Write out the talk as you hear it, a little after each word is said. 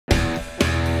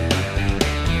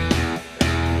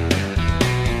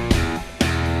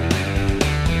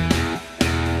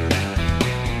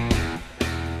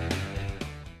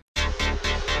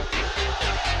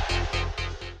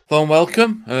Hello and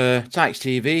welcome. Tykes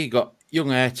TV, got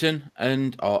young Ayrton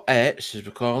or Airts as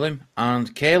we call him,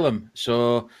 and Calum.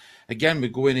 So again, we're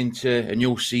going into a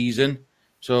new season.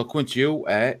 So coming to you,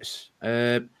 Airts.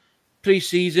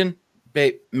 Pre-season,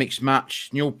 bit mixed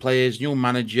match, new players, new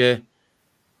manager.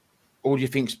 What do you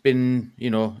think's been,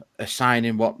 a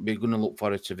signing what we're going to look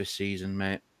forward to this season,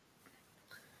 mate?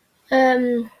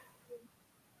 Don't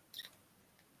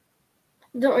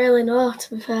really know,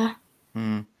 to be fair.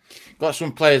 Got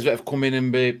some players that have come in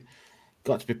and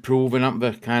got to be proven, haven't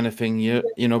they, kind of thing. You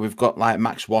know, we've got like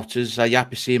Max Waters. Are you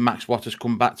happy seeing Max Waters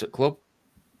come back to the club?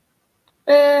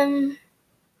 A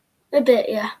bit,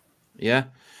 yeah. Yeah.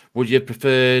 Would you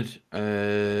preferred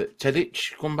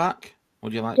Tedic come back?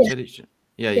 Would you like Tedic?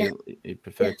 Yeah, you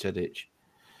prefer Tedic.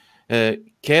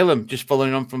 Calum, just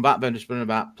following on from that, then just running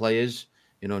about players,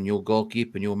 new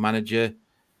goalkeeper, new manager,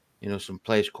 some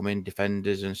players come in,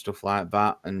 defenders and stuff like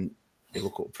that. And you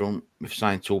look up front, we've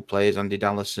signed 2 players, Andy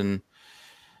Dallas and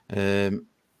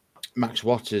Max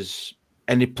Waters.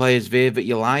 Any players there that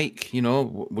you like?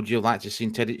 Would you like to see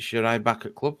Tedic arrive back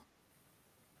at club?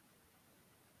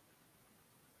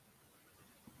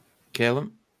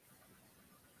 Calum?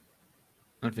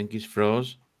 I think he's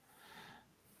froze.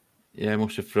 Yeah,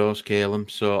 must have froze Calum.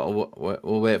 So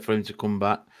we'll wait for him to come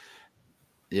back.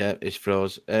 Yeah, he's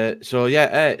froze. So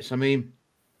yeah, I mean,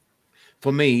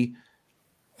 for me,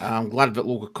 I'm glad that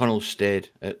Luke O'Connell stayed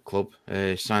at club.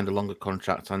 Signed a longer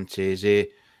contract, and is he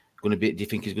going to be? Do you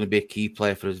think he's going to be a key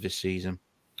player for us this season?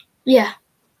 Yeah.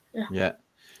 Do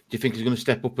you think he's going to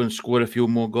step up and score a few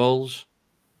more goals?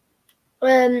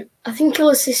 I think he'll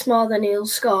assist more than he'll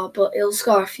score, but he'll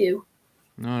score a few.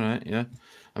 All right, yeah.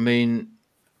 I mean,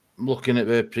 looking at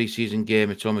the pre-season game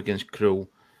at home against Crewe,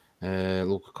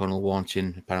 Luke O'Connell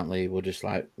wanting, apparently we're just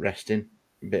like resting,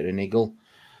 a bit of an eagle.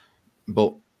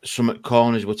 But some at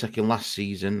corners we're taking last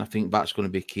season, I think that's going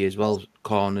to be key as well.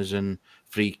 Corners and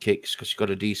free kicks, because he's got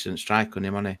a decent strike on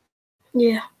him, hasn't he?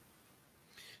 Yeah.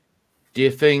 Do you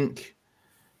think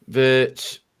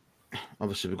that,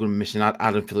 obviously we're going to be missing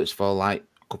Adam Phillips for like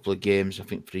a couple of games, I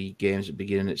think 3 games at the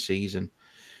beginning of the season.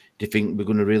 Do you think we're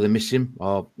going to really miss him?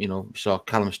 Or, saw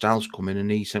Callum Styles come in and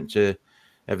he seemed to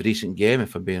have a decent game,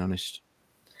 if I'm being honest.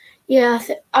 Yeah,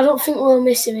 I don't think we'll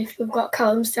miss him if we've got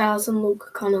Callum Styles and Luke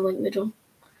O'Connell in the middle.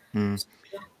 So,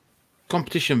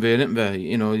 competition there, isn't there?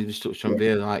 You just touched on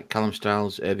there, like Callum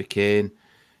Styles, Evie Kane.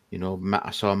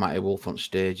 I saw Matty Wolf on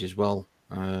stage as well.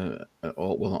 On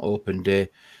open day.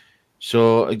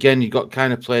 So again, you've got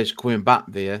kind of players coming back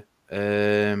there.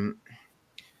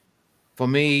 For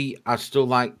me, I'd still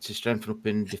like to strengthen up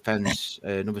in defence,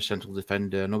 another central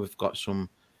defender. I know we've got some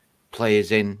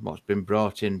players in, what's been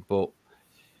brought in, but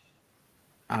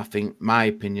I think, my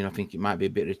opinion, I think it might be a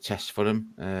bit of a test for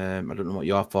them. I don't know what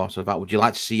your thoughts are about. Would you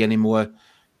like to see any more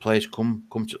players come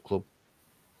to the club?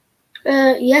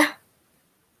 Yeah.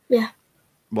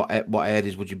 What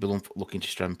areas would you be looking to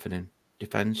strengthen in?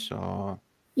 Defence or?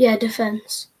 Yeah,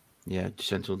 defence. Yeah,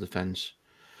 central defence.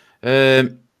 I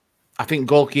think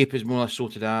goalkeepers more or less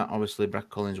sorted out. Obviously, Brad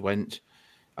Collins went.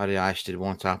 Harry Eisted,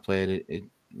 one of our players, it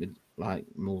like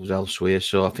moves elsewhere.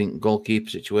 So I think goalkeeper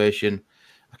situation,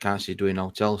 I can't see doing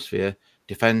out elsewhere.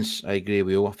 Defence, I agree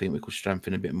with you. I think we could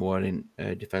strengthen a bit more in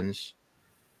defence.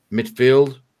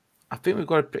 Midfield, I think we've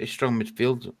got a pretty strong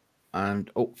midfield. And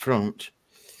up front,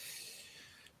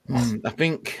 I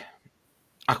think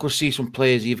I could see some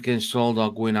players either getting sold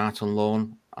or going out on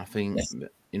loan. I think,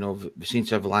 we seem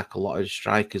to have like a lot of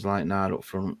strikers like now up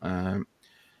front.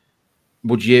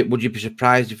 Would you be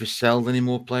surprised if we sold any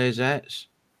more players, Eds?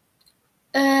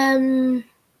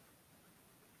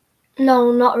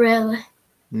 No, not really.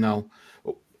 No.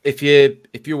 If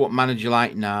you want manager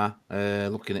like now,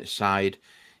 looking at side,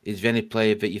 is there any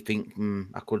player that you think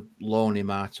I could loan him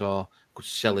out or could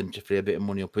sell him to free a bit of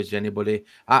money up? Is there anybody?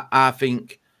 I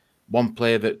think one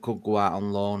player that could go out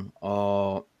on loan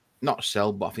or not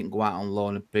sell, but I think go out on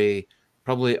loan and be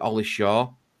probably Ollie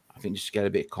Shaw. I think just to get a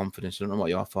bit of confidence. I don't know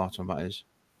what your thoughts on that is.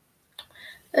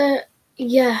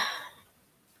 Yeah.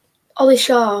 Ollie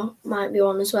Shaw might be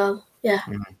one as well. Yeah.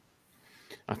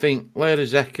 I think Lera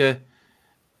Zeka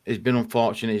has been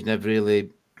unfortunate. He's never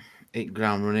really hit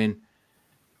ground running.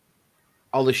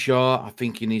 Ollie Shaw, I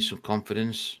think he needs some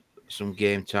confidence, some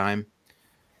game time.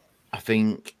 I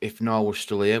think if Norwood's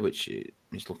still here, which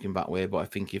is looking back way, but I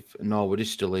think if Norwood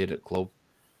is still here at club,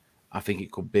 I think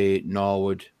it could be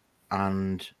Norwood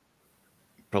and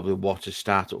probably Waters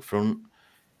start up front.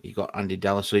 You got Andy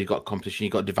Dallas, so you got competition. You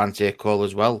got Devante Cole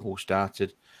as well, who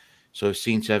started. So it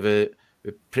seems to have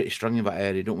we're pretty strong in that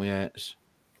area, don't we, Yates?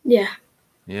 Yeah.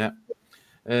 Yeah.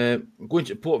 Going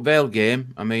to Port Vale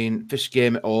game. I mean, first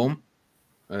game at home.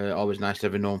 Always nice to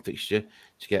have a known fixture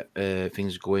to get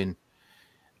things going.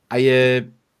 Are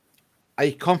you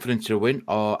confident to win,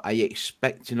 or are you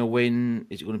expecting a win?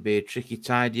 Is it going to be a tricky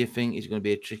tie, do you think? Is it going to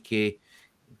be a tricky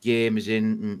game, as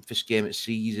in first game of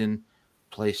season,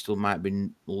 players still might be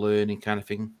learning kind of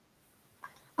thing?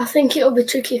 I think it'll be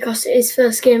tricky because it is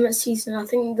first game of season. I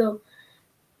think they'll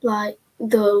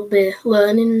be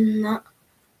learning that.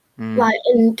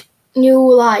 And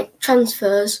new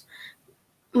transfers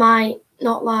might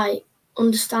not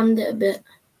understand it a bit,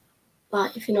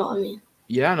 if you know what I mean.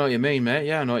 Yeah, I know what you mean, mate.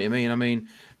 Yeah, I know what you mean. I mean,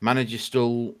 managers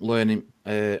still learning,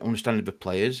 understanding the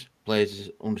players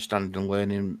understanding and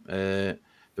learning the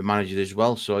manager as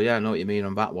well. So yeah, I know what you mean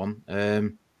on that one. I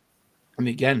mean,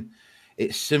 again,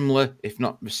 it's similar, if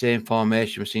not the same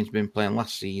formation we seem to have been playing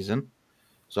last season.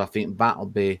 So I think that'll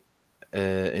be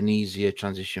an easier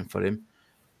transition for him.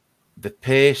 The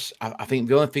pace, I think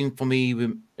the only thing for me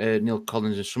with Neil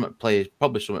Collins and some players,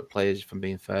 if I'm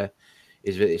being fair,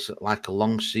 is that it's like a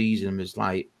long season. There's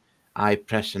like high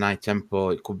press and high tempo.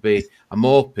 It could be, I'm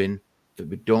hoping that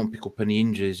we don't pick up any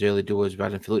injuries early doors with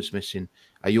Adam Phillips missing.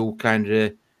 Are you kind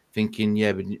of thinking,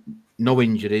 yeah, but no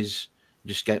injuries,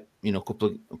 just get, a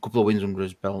couple of wins under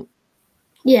his belt?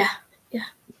 Yeah.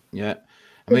 I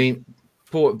mean,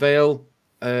 Port Vale,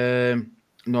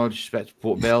 no disrespect to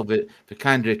Port Vale, but they're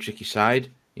kind of a tricky side,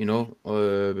 we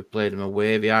played them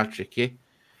away, they are tricky.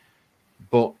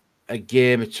 But a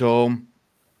game at home,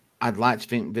 I'd like to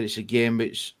think that it's a game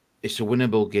it's a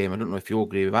winnable game. I don't know if you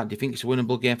agree with that. Do you think it's a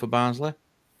winnable game for Barnsley?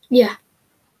 Yeah.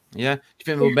 Yeah. Do you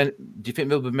think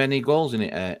there'll be many goals in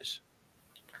it, Eds?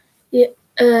 Yeah.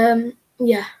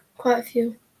 Yeah. Quite a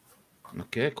few.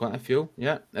 Okay, quite a few.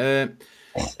 Yeah.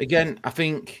 Again, I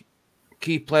think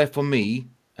key player for me,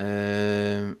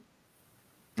 and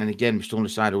again, we're still on the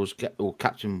side who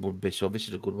captain would be. So this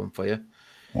is a good one for you.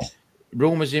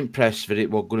 Rumours impressed that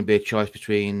it was going to be a choice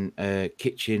between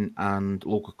Kitchen and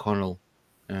Luke O'Connell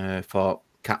for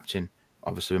captain.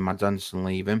 Obviously, with Mads Anderson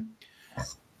leaving.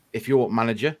 If you're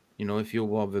manager, if you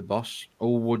were the boss,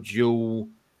 who would you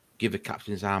give a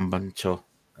captain's armband to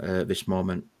this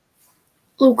moment?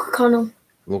 Luke O'Connell.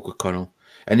 Luke O'Connell.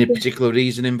 Any particular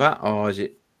reason in that, or is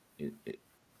it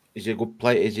a good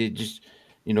player? Is it just,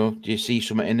 do you see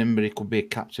something in him, but he could be a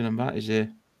captain and that? Is he?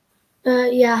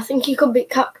 Yeah, I think he could be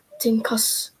captain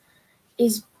because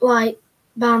he's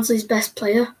Barnsley's best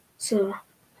player. So,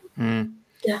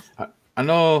 yeah. I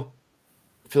know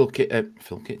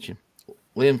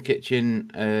Liam Kitchen,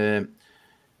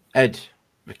 Ed,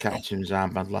 the captain's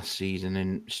armband last season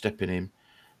and stepping in.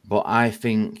 But I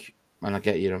think, and I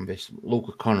get you on this, Luke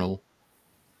O'Connell,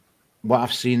 what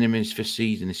I've seen him in his first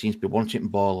season, he seems to be wanting the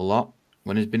ball a lot.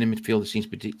 When he's been in midfield, he seems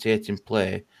to be dictating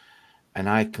play. And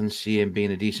I can see him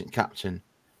being a decent captain.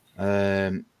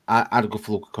 I'd go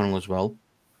for Luke O'Connell as well.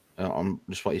 On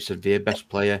just what you said there, best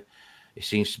player. He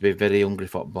seems to be very hungry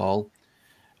for football.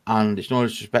 And it's no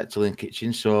disrespect to Liam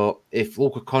Kitchen. So if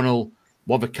Luke O'Connell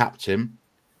was the captain,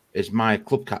 is my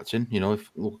club captain,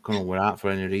 if Luke O'Connell were out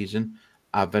for any reason,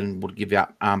 I then would give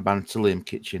that armband to Liam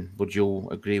Kitchen. Would you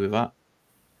agree with that?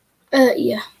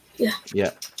 Yeah.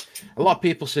 A lot of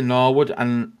people say Norwood,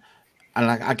 and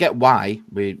I get why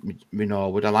we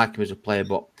Norwood. I like him as a player,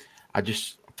 but I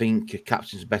just think a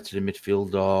captain's better in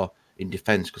midfield or in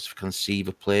defence because we can see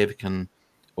the play, we can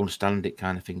understand it,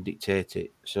 kind of thing, dictate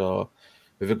it. So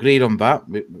we've agreed on that.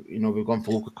 We've gone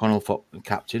for Luke O'Connell for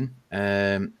captain.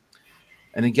 And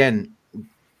again,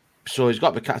 so he's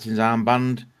got the captain's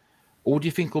armband. Who do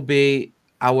you think will be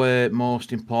our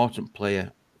most important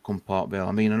player come Port Vale?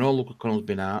 I mean, I know Luke O'Connell's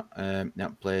been out,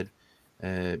 not played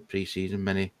pre-season,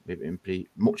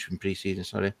 much in pre-season,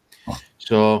 sorry.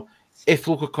 So if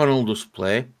Luke O'Connell does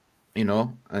play,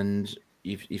 and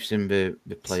you've seen the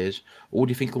players, who do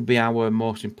you think will be our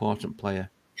most important player?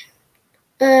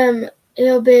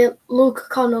 It'll be Luke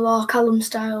O'Connell or Callum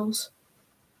Styles.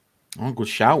 Oh, good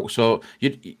shout. So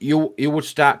you would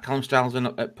start Callum Styles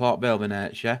at Port Vale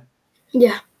then, yeah?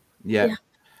 Yeah.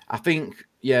 I think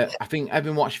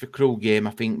having watched the Crew game,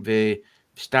 I think the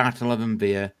starting 11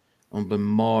 there will be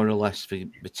more or less the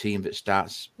team that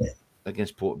starts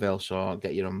against Port Vale. So I'll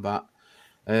get you on that.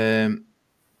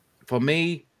 For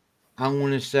me, I'm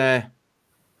going to say,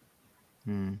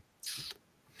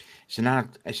 it's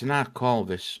an hard call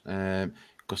this,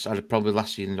 because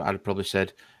last season I'd have probably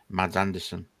said Mads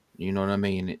Anderson. You know what I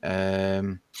mean?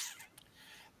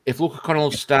 If Luke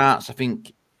O'Connell starts, I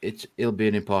think he'll be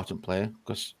an important player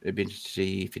because it'd be interesting to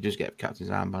see if he does get a captain's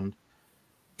armband.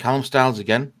 Callum Styles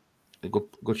again, a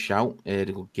good shout, a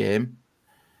good game.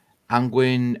 I'm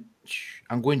going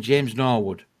James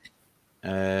Norwood.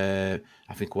 I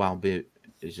think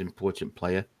is an important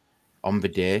player. on the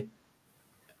day,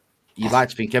 you'd like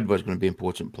to think everybody's going to be an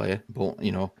important player, but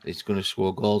you know it's going to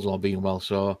score goals all being well.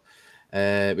 So,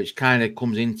 which kind of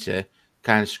comes into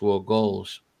kind of score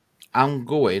goals. I'm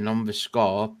going on the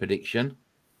score prediction.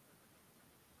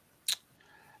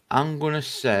 I'm going to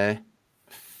say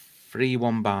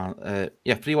 3-1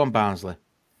 3-1 Barnsley.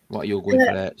 What are you going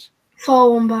for, Eds?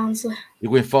 4-1 Barnsley.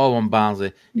 You're going 4-1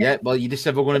 Barnsley. Yeah, well, you just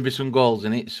said we're going to be some goals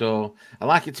in it. So I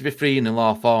like it to be 3-0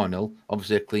 or 4-0.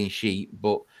 Obviously, a clean sheet,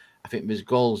 but I think there's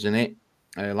goals in it.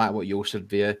 Like what you said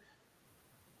there.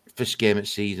 First game of the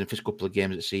season, first couple of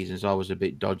games of the season is always a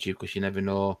bit dodgy because you never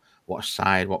know what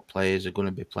side, what players are going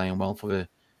to be playing well for the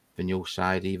new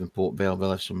side. Even Port Vale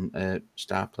will have some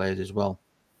star players as well.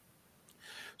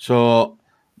 So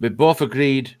we both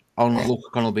agreed on Luke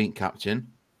O'Connell being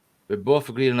captain. We both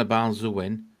agreed on a Barnsley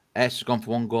win. S has gone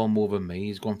for 1 goal more than me.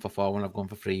 He's gone for 4-1. I've gone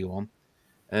for 3-1.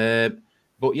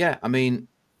 But yeah, I mean,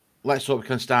 let's hope we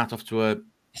can start off to a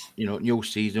new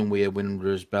season with a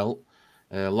winner's belt.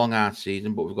 Long hard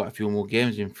season, but we've got a few more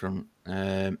games in front.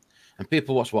 And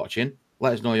people what's watching,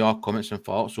 let us know your comments and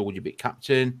thoughts. So would you be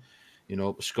captain?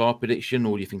 Score prediction,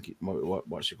 or do you think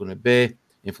what's it going to be?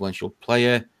 Influential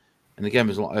player. And again,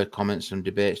 there's a lot of comments and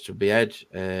debates to be had.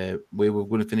 We were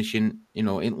going to finish in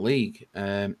league.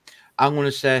 I'm going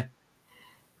to say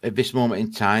at this moment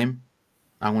in time,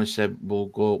 I'm going to say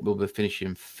we'll be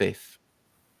finishing 5th.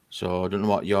 So I don't know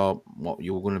what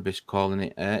you were going to be calling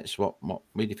it. So where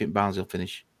do you think Barnsley will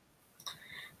finish?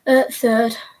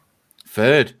 3rd.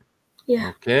 3rd?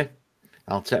 Yeah. Okay.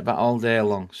 I'll take that all day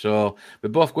long. So we're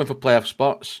both going for playoff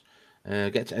spots.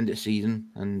 Get to end the season,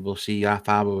 and we'll see how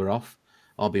far we're off.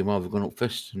 All being well, we're going up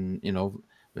first, and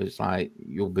it's like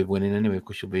you'll be winning anyway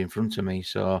because you'll be in front of me.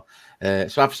 So,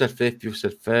 I've said 5th, you've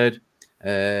said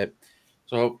 3rd.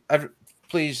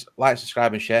 Please like,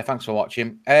 subscribe, and share. Thanks for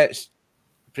watching.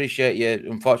 Appreciate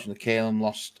you. Unfortunately, Caelan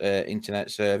lost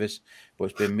internet service, but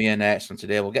it's been me and Ertz on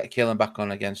today. We'll get Caelan back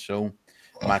on again soon.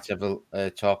 Might have a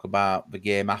talk about the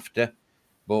game after.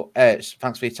 But Ertz,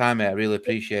 thanks for your time, mate. I really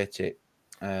appreciate it.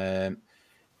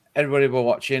 Everybody were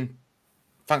watching.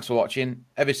 Thanks for watching.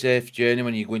 Have a safe journey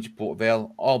when you're going to Port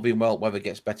Vale. All being well, weather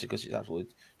gets better because it's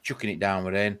absolutely chucking it down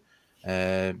with rain.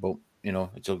 But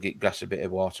it'll get grass a bit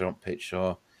of water on pitch.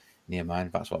 So near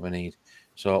mind, that's what we need.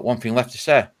 So one thing left to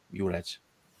say, you Reds.